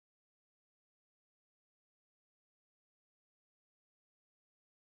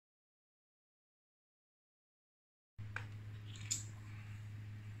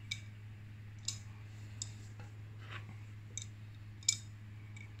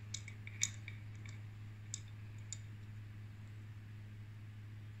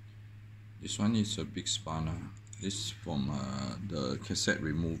This one is a big spanner. This is from the cassette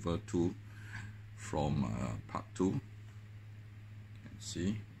remover tool from part 2. You can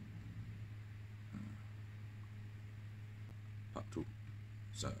see part 2.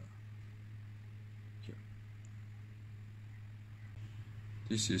 So here.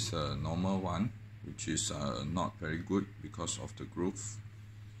 This is a normal one, which is not very good because of the groove.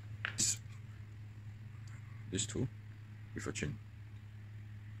 This tool with a chain.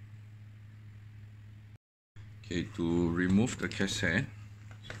 Okay, to remove the cassette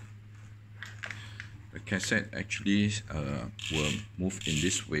actually will move in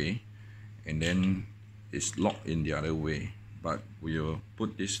this way, and then it's locked in the other way. But we'll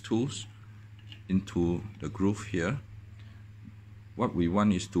put these tools into the groove here. What we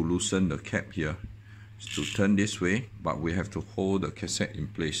want is to loosen the cap here, to turn this way, but we have to hold the cassette in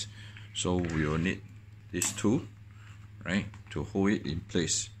place. So we will need this tool, right, to hold it in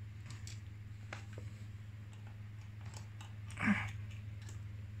place.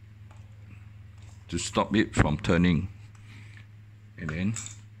 To stop it from turning, and then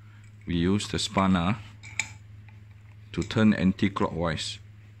we use the spanner to turn anti-clockwise.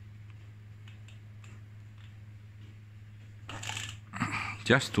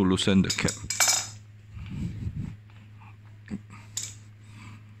 Just to loosen the cap.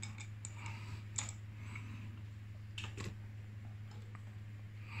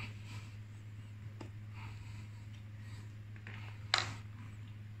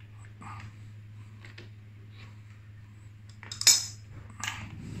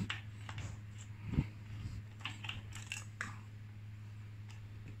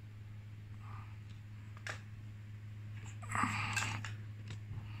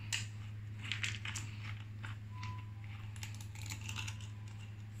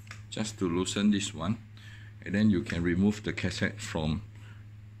 Just to loosen this one, and then you can remove the cassette from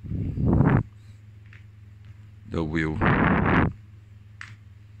the wheel,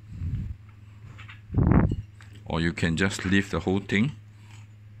 or you can just leave the whole thing.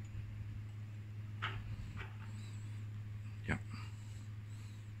 Yeah,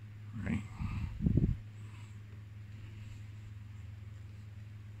 right.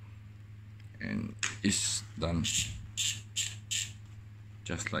 And it's done.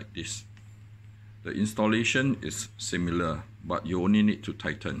 Just like this. The installation is similar, but you only need to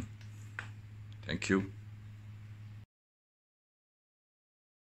tighten. Thank you.